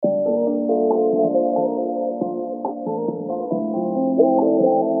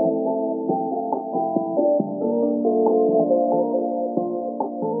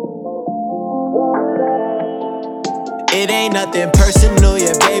It ain't nothing personal,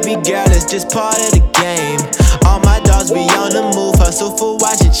 yeah, baby girl, it's just part of the game. All my dogs be on the move, hustle for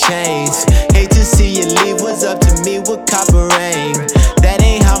watching chains. Hate to see you leave, what's up to me with copper rain. That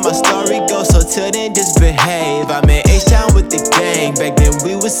ain't how my story goes, so till then just behave. I'm in H-Town with the gang, back then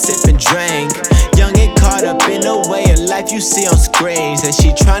we was sipping drink. Young and caught up in the way of life you see on screens. And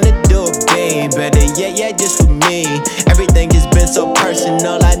she tryna do a beam, better yeah, just with me. Everything just been so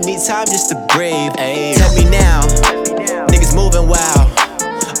personal, I need time just to breathe. Ay, tell me now, niggas moving wild.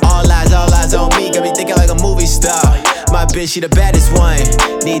 All eyes on me, got me thinking like a movie star. My bitch, she the baddest one,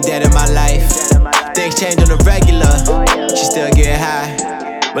 need that in my life. Things change on the regular, she still get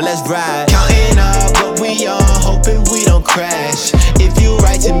high, but let's ride. Counting up, but we all hoping we don't crash. If you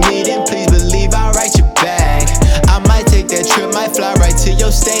write to me, then please believe I'll write you back. I might take that trip, might fly right to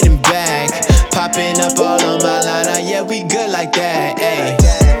your state and back. Popping up all on my line, yeah, we good like that. Ay,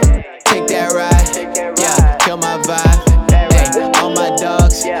 take that ride, yeah, kill my vibe. Ay, all my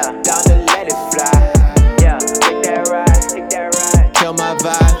dogs, down to let it fly. Yeah, take that ride, kill my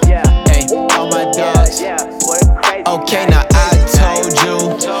vibe. Ay, all my dogs. Okay, now I told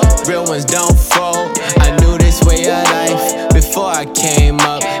you, real ones don't fold. I knew this way of life before I came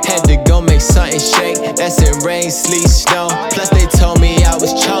up. Had to go make something shake, that's in rain, sleet, snow. Plus they told me I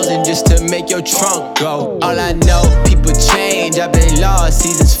was chosen just to make your trunk go. All I know, people change, I've been lost,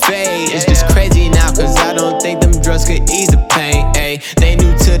 seasons fade. It's just crazy now, cause I don't think them drugs could ease the pain. Ay, they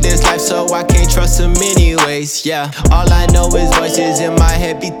new to this life, so I can't trust them anyways. Yeah, all I know is voices in my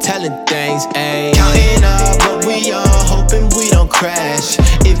head be telling things. Ay, counting up, but we all hoping we don't crash.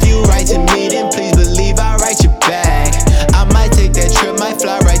 If you write to me, then please believe I'll write you back. I might take that trip, might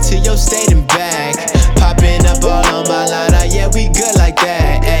fly right to your state and back. Popping up all on my line, yeah, we good like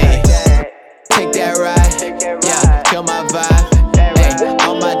that. Ay, take that ride, yeah, kill my vibe. Ay,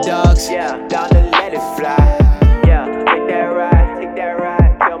 all my dogs, down to